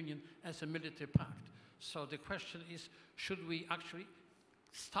European Union as a military pact. So the question is, should we actually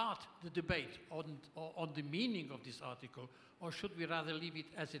start the debate on the meaning of this article, or should we rather leave it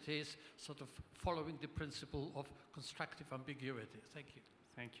as it is, sort of following the principle of constructive ambiguity? Thank you.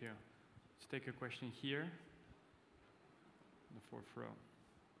 Thank you. Let's take a question here, in the fourth row.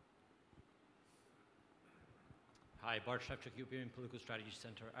 Hi, Bart Shevchuk, European Political Strategy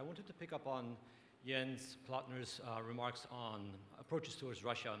Center. I wanted to pick up on Jens Plötner's remarks on approaches towards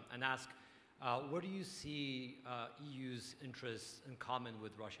Russia and ask, where do you see EU's interests in common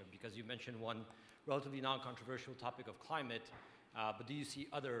with Russia? Because you mentioned one relatively non-controversial topic of climate, but do you see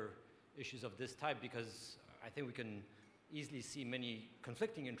other issues of this type? Because I think we can easily see many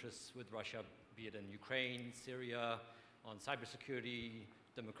conflicting interests with Russia, be it in Ukraine, Syria, on cybersecurity,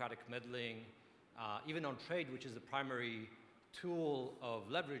 democratic meddling, even on trade, which is the primary tool of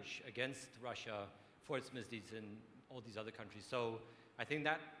leverage against Russia for its misdeeds in all these other countries. So I think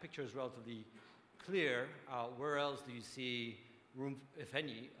that picture is relatively clear. Where else do you see room, if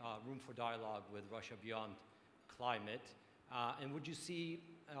any, room for dialogue with Russia beyond climate? And would you see,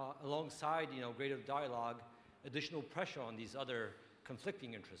 alongside greater dialogue, additional pressure on these other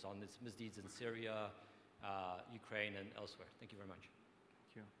conflicting interests, on its misdeeds in Syria, Ukraine, and elsewhere? Thank you very much.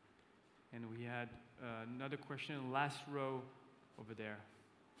 Thank you. And we had another question in the last row over there.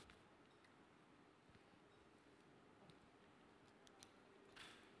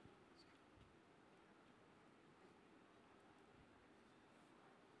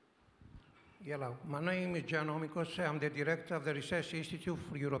 Hello, my name is Jan Omikos. I'm the director of the Research Institute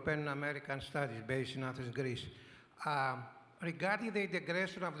for European and American Studies based in Athens, Greece. Regarding the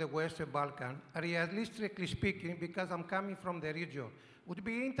integration of the Western Balkan, realistically speaking, because I'm coming from the region, would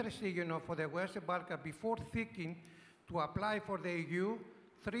be interesting, for the Western Balkan, before thinking to apply for the EU,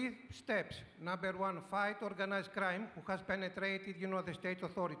 3 steps. Number 1, fight organized crime, who has penetrated, the state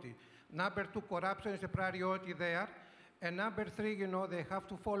authority. Number 2, corruption is a priority there. And number 3, they have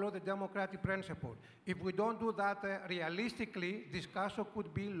to follow the democratic principle. If we don't do that realistically, discussion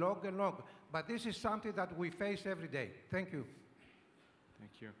could be long and long. But this is something that we face every day. Thank you.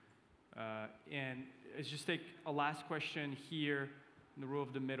 Thank you. And let's just take a last question here in the row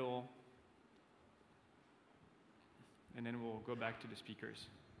of the middle. And then we'll go back to the speakers.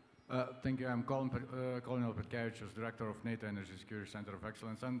 Thank you. I'm Colonel Petkiewicz, Director of NATO Energy Security Center of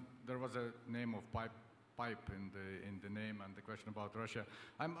Excellence. And there was a name of pipe in the name and the question about Russia.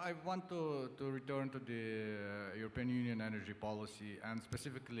 I want to return to the European Union energy policy and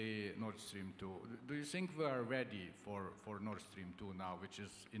specifically Nord Stream 2. Do you think we are ready for Nord Stream 2 now, which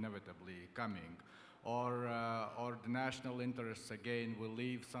is inevitably coming? Or the national interests again will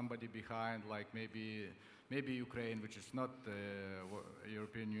leave somebody behind, like maybe Ukraine, which is not a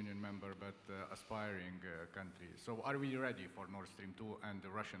European Union member, but aspiring country. So are we ready for Nord Stream 2 and the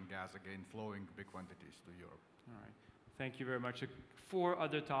Russian gas again flowing big quantities to Europe? All right. Thank you very much. 4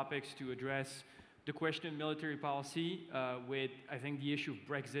 other topics to address. The question of military policy with, I think, the issue of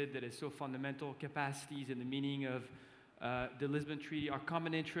Brexit that is so fundamental, capacities and the meaning of the Lisbon Treaty, our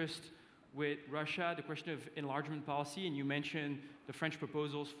common interest with Russia, the question of enlargement policy, and you mentioned the French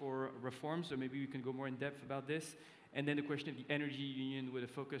proposals for reforms, so maybe we can go more in depth about this, and then the question of the energy union with a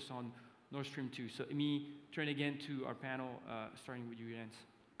focus on Nord Stream 2. So let me turn again to our panel, starting with you, Jens.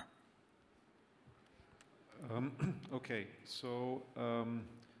 Okay, so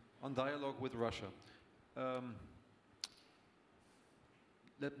on dialogue with Russia.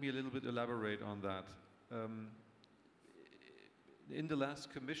 Let me a little bit elaborate on that. In the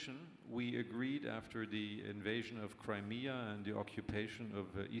last commission, we agreed after the invasion of Crimea and the occupation of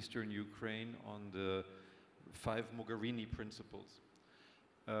eastern Ukraine on the 5 Mogherini principles.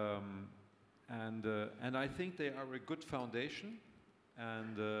 And I think they are a good foundation,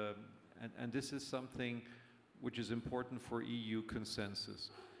 and this is something which is important for EU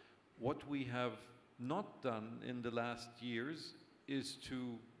consensus. What we have not done in the last years is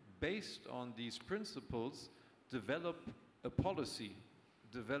to, based on these principles, develop a policy,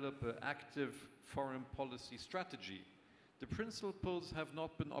 develop an active foreign policy strategy. The principles have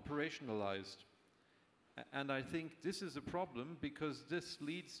not been operationalized. And I think this is a problem because this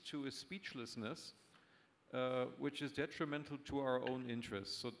leads to a speechlessness which is detrimental to our own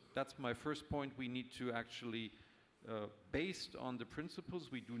interests. So that's my first point. We need to actually, based on the principles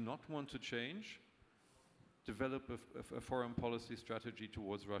we do not want to change, develop a foreign policy strategy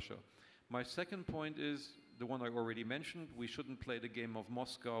towards Russia. My second point is the one I already mentioned. We shouldn't play the game of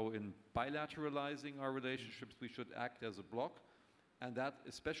Moscow in bilateralizing our relationships. We should act as a bloc. And that,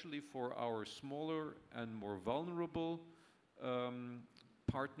 especially for our smaller and more vulnerable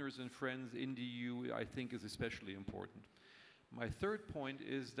partners and friends in the EU, I think is especially important. My third point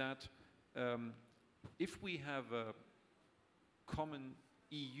is that if we have a common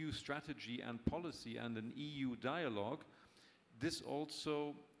EU strategy and policy and an EU dialogue, this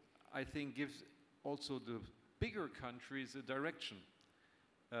also, I think, gives also the bigger countries a direction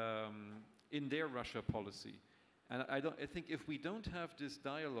in their Russia policy. And I think if we don't have this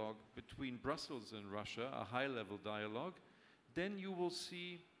dialogue between Brussels and Russia, a high-level dialogue, then you will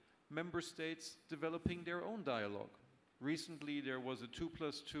see member states developing their own dialogue. Recently, there was a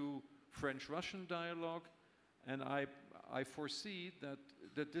 2+2 French-Russian dialogue, and I foresee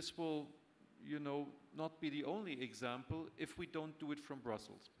that this will, not be the only example if we don't do it from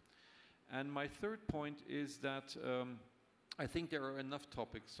Brussels. And my third point is that I think there are enough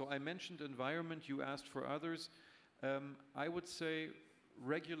topics. So I mentioned environment, you asked for others. I would say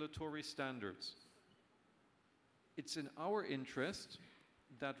regulatory standards. It's in our interest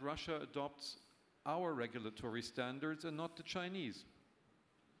that Russia adopts our regulatory standards and not the Chinese.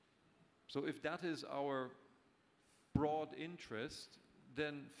 So if that is our broad interest,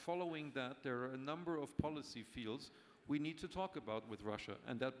 then following that, there are a number of policy fields we need to talk about with Russia,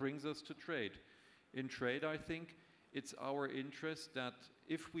 and that brings us to trade. In trade, I think it's our interest that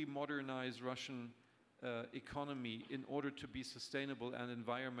if we modernize Russian economy in order to be sustainable and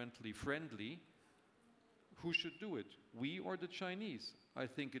environmentally friendly, who should do it? We or the Chinese? I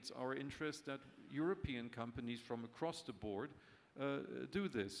think it's our interest that European companies from across the board do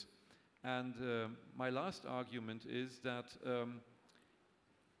this. And my last argument is that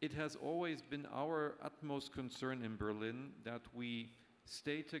it has always been our utmost concern in Berlin that we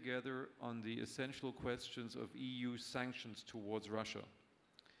stay together on the essential questions of EU sanctions towards Russia.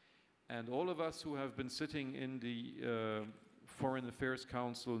 And all of us who have been sitting in the Foreign Affairs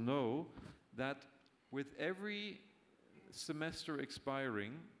Council know that with every semester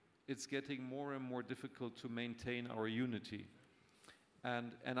expiring, it's getting more and more difficult to maintain our unity.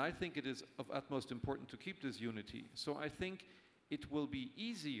 And I think it is of utmost importance to keep this unity. So I think it will be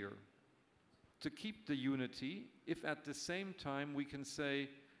easier to keep the unity if at the same time we can say,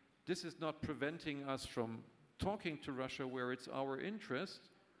 this is not preventing us from talking to Russia where it's our interest.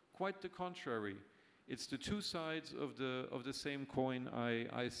 Quite the contrary. It's the two sides of the same coin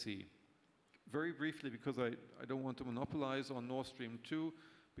I see. Very briefly, because I don't want to monopolize on Nord Stream 2,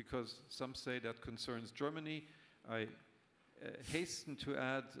 because some say that concerns Germany, I hasten to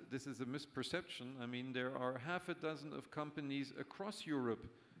add, this is a misperception. I mean, there are half a dozen of companies across Europe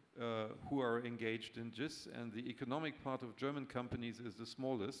who are engaged in this, and the economic part of German companies is the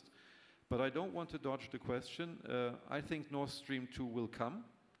smallest. But I don't want to dodge the question. I think Nord Stream 2 will come.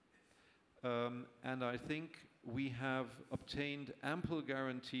 And I think we have obtained ample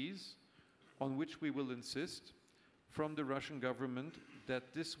guarantees on which we will insist from the Russian government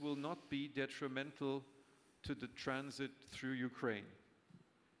that this will not be detrimental to the transit through Ukraine.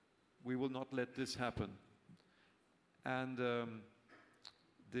 We will not let this happen. And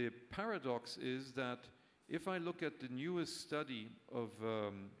the paradox is that if I look at the newest study of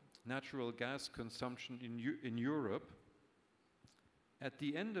natural gas consumption in Europe, at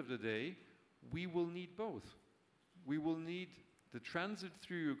the end of the day, we will need both. We will need the transit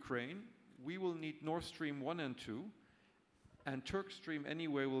through Ukraine, we will need Nord Stream 1 and 2, and Turk Stream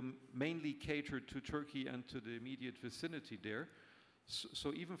anyway will mainly cater to Turkey and to the immediate vicinity there.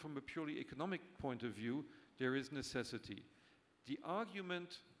 So even from a purely economic point of view, there is necessity. The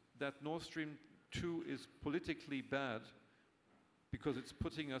argument that Nord Stream 2 is politically bad because it's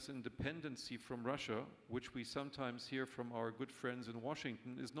putting us in dependency from Russia, which we sometimes hear from our good friends in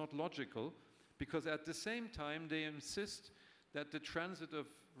Washington, is not logical, because at the same time they insist that the transit of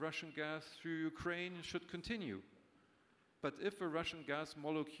Russian gas through Ukraine should continue. But if a Russian gas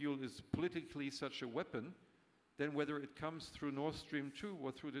molecule is politically such a weapon, then whether it comes through Nord Stream 2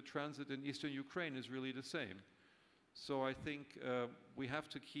 or through the transit in eastern Ukraine is really the same. So I think we have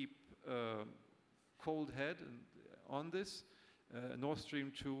to keep cold head on this. Nord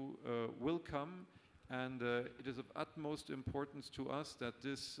Stream 2 will come, and it is of utmost importance to us that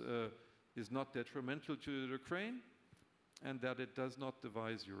this is not detrimental to Ukraine and that it does not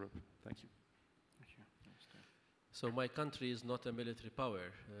divide Europe. Thank you. So my country is not a military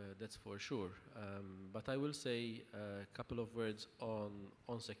power, that's for sure. But I will say a couple of words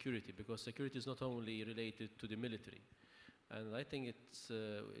on security, because security is not only related to the military. And I think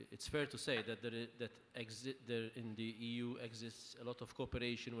it's fair to say that there in the EU exists a lot of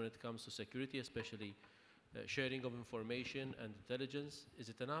cooperation when it comes to security, especially sharing of information and intelligence. Is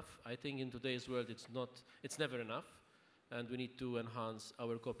it enough? I think in today's world it's never enough. and we need to enhance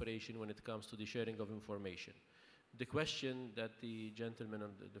our cooperation when it comes to the sharing of information. The question that the gentleman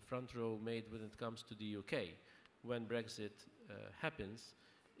on the front row made when it comes to the UK, when Brexit happens,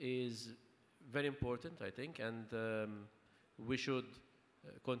 is very important, I think, and we should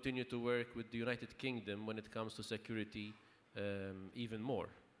continue to work with the United Kingdom when it comes to security even more.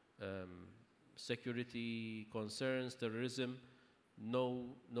 Security concerns, terrorism,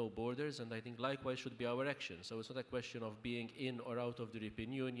 no borders, and I think likewise should be our action. So it's not a question of being in or out of the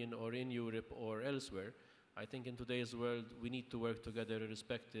European Union or in Europe or elsewhere. I think in today's world we need to work together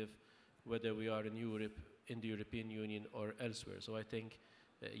irrespective whether we are in Europe, in the European Union or elsewhere. So I think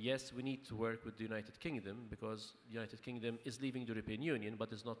yes, we need to work with the United Kingdom because the United Kingdom is leaving the European Union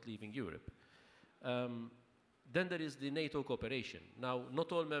but is not leaving Europe. Then there is the NATO cooperation. Now,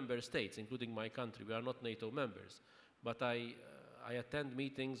 not all member states, including my country, we are not NATO members, but I attend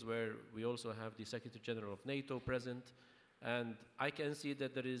meetings where we also have the Secretary General of NATO present, and I can see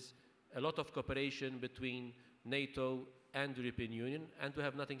that there is a lot of cooperation between NATO and the European Union, and we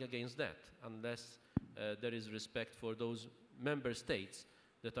have nothing against that, unless there is respect for those member states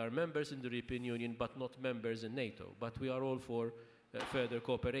that are members in the European Union but not members in NATO. But we are all for further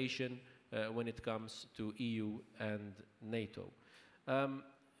cooperation when it comes to EU and NATO.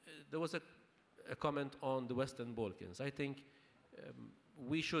 There was a comment on the Western Balkans. I think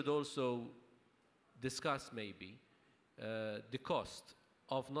we should also discuss maybe the cost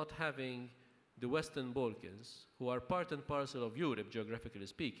of not having the Western Balkans, who are part and parcel of Europe, geographically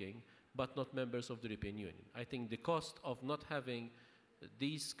speaking, but not members of the European Union. I think the cost of not having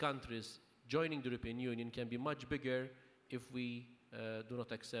these countries joining the European Union can be much bigger if we do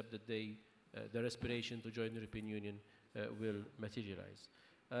not accept that their aspiration to join the European Union will materialize.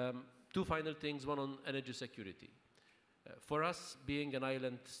 Two final things, one on energy security. For us, being an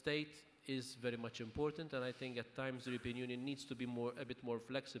island state is very much important, and I think at times the European Union needs to be a bit more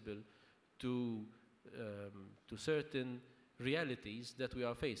flexible to certain realities that we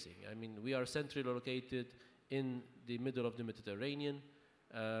are facing. I mean, we are centrally located in the middle of the Mediterranean,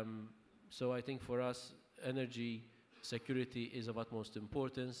 so I think for us, energy security is of utmost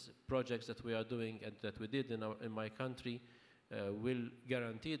importance. Projects that we are doing and that we did in my country will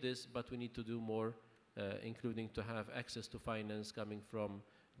guarantee this, but we need to do more, including to have access to finance coming from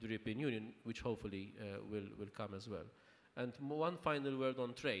the European Union, which hopefully will come as well. And one final word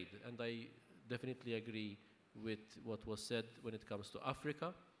on trade, and I definitely agree with what was said when it comes to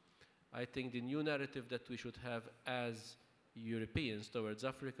Africa. I think the new narrative that we should have as Europeans towards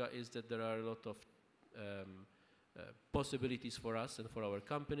Africa is that there are a lot of possibilities for us and for our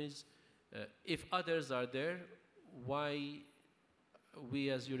companies. If others are there, why we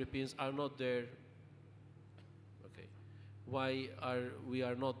as Europeans are not there? Okay. Why we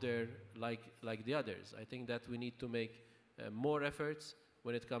are not there like the others? I think that we need to make more efforts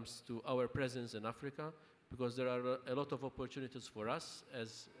when it comes to our presence in Africa, because there are a lot of opportunities for us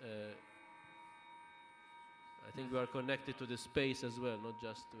as I think we are connected to the space as well, not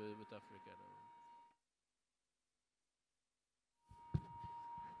just with Africa.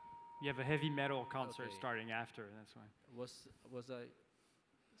 You have a heavy metal concert starting after, that's why. Was I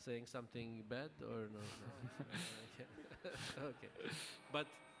saying something bad or no? Okay. But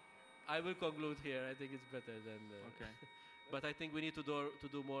I will conclude here. I think it's better than... okay. But I think we need to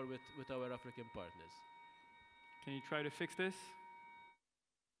do more with our African partners. Can you try to fix this?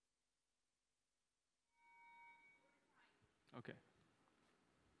 Okay.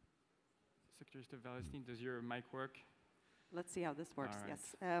 Secretary of Wallensteen, does your mic work? Let's see how this works, All right.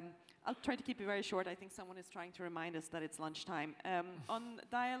 yes. I'll try to keep it very short. I think someone is trying to remind us that it's lunchtime. On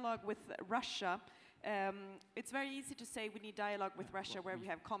dialogue with Russia, it's very easy to say we need dialogue with Russia where we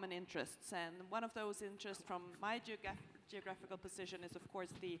have common interests. And one of those interests from my geographical position is, of course,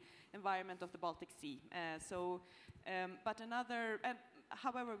 the environment of the Baltic Sea.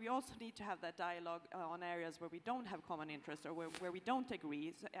 However, we also need to have that dialogue on areas where we don't have common interests or where we don't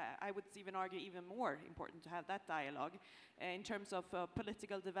agree. So, I would even argue even more important to have that dialogue in terms of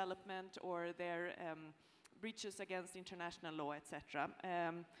political development or their breaches against international law, etc.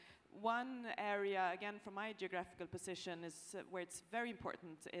 One area, again, from my geographical position, is where it's very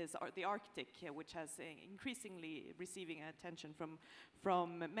important is the Arctic, which has increasingly receiving attention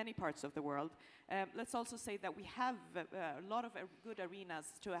from many parts of the world. Let's also say that we have a lot of good arenas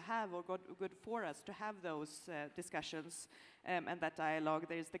to have, or good for us to have those discussions and that dialogue.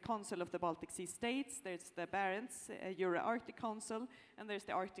 There's the Council of the Baltic Sea States, there's the Barents Euro-Arctic Council, and there's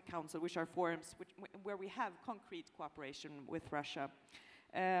the Arctic Council, which are forums where we have concrete cooperation with Russia.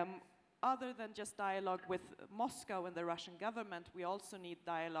 other than just dialogue with Moscow and the Russian government, we also need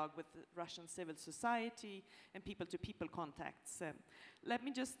dialogue with the Russian civil society and people-to-people contacts. Let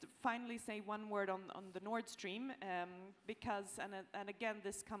me just finally say one word on the Nord Stream, because, and again,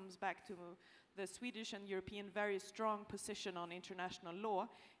 this comes back to the Swedish and European very strong position on international law.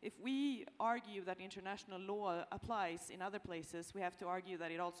 If we argue that international law applies in other places, we have to argue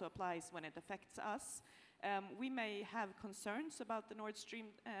that it also applies when it affects us. We may have concerns about the Nord Stream,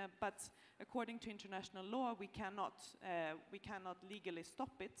 but according to international law, we cannot legally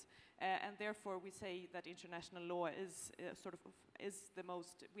stop it, and therefore we say that international law is is the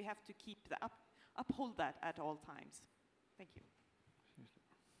most. We have to keep uphold that at all times. Thank you.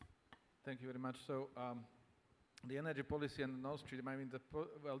 Thank you very much. So, the energy policy and the Nord Stream. I mean,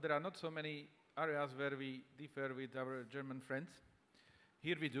 well, there are not so many areas where we differ with our German friends.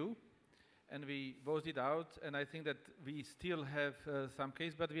 Here we do. And we voted out, and I think that we still have some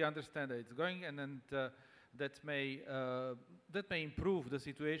case, but we understand that it's going, and that may improve the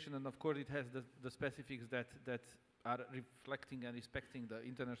situation, and of course it has the specifics that are reflecting and respecting the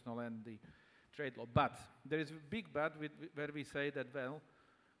international and the trade law. But there is a big but where we say that, well,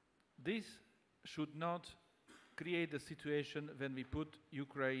 this should not create a situation when we put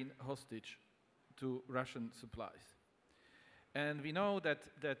Ukraine hostage to Russian supplies. And we know that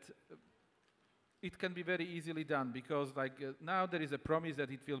it can be very easily done, because now there is a promise that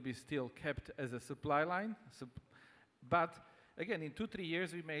it will be still kept as a supply line. But again, in 2-3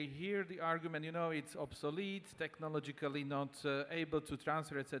 years, we may hear the argument, you know, it's obsolete, technologically not able to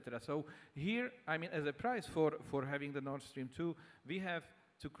transfer, etc. So here, I mean, as a price for having the Nord Stream 2, we have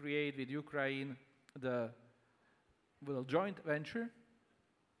to create with Ukraine the joint venture,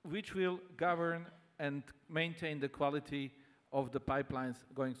 which will govern and maintain the quality of the pipelines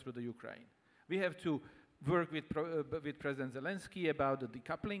going through the Ukraine. We have to work with President Zelensky about the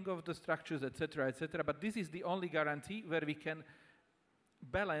decoupling of the structures, etc., etc. But this is the only guarantee where we can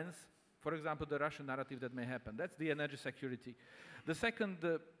balance, for example, the Russian narrative that may happen. That's the energy security. The second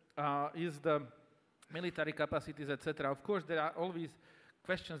is the military capacities, etc. Of course, there are always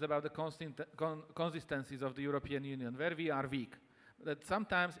questions about the consistencies of the European Union, where we are weak. That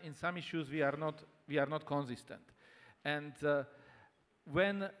sometimes in some issues we are not consistent, and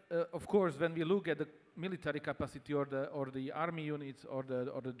of course, when we look at the military capacity or the army units or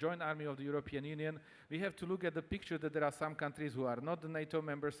the joint army of the European Union, we have to look at the picture that there are some countries who are not the NATO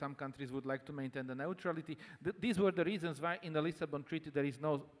members, some countries would like to maintain the neutrality. These were the reasons why in the Lisbon Treaty there is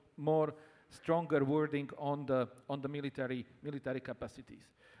no more stronger wording on the military capacities.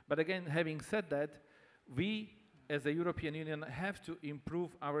 But again, having said that, we as a European Union have to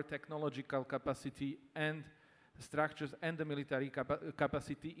improve our technological capacity and structures and the military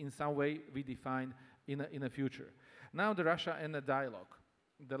capacity in some way we define in the future. Now the Russia and the dialogue.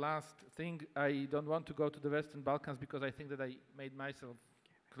 The last thing, I don't want to go to the Western Balkans because I think that I made myself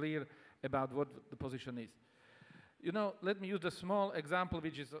clear about what the position is. You know, let me use a small example,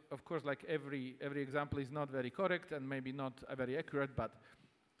 which is, of course, like every example is not very correct and maybe not very accurate, but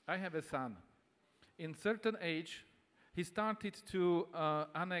I have a son. In certain age, he started to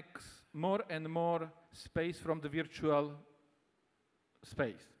annex more and more space from the virtual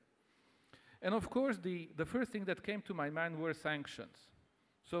space. And of course, the first thing that came to my mind were sanctions.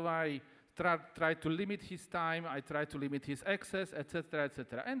 So I tried to limit his time, I tried to limit his access, etc.,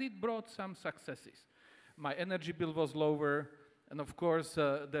 etc. And it brought some successes. My energy bill was lower, and of course,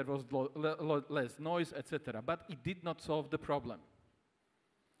 there was less noise, etc. But it did not solve the problem.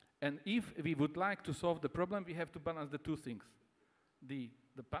 And if we would like to solve the problem, we have to balance the two things. The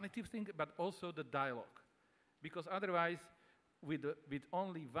punitive thing, but also the dialogue. Because otherwise, with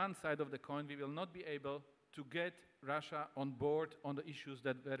only one side of the coin, we will not be able to get Russia on board on the issues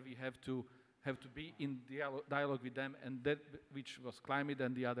where we have to be in dialogue with them, and that which was climate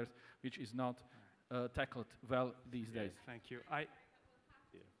and the others, which is not tackled well these days. Thank you.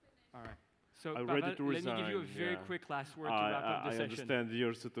 All right. So, I'm Paweł, ready to let resign. me give you a very quick last word to wrap up the I session. understand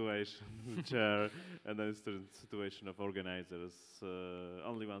your situation, Chair, and I understand the situation of organizers.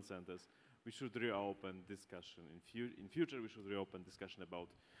 Only one sentence. We should reopen discussion. In future, we should reopen discussion about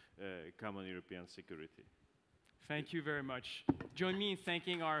common European security. Thank you very much. Join me in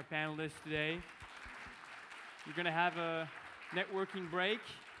thanking our panelists today. We're going to have a networking break,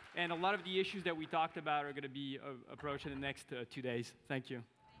 and a lot of the issues that we talked about are going to be approached in the next 2 days. Thank you.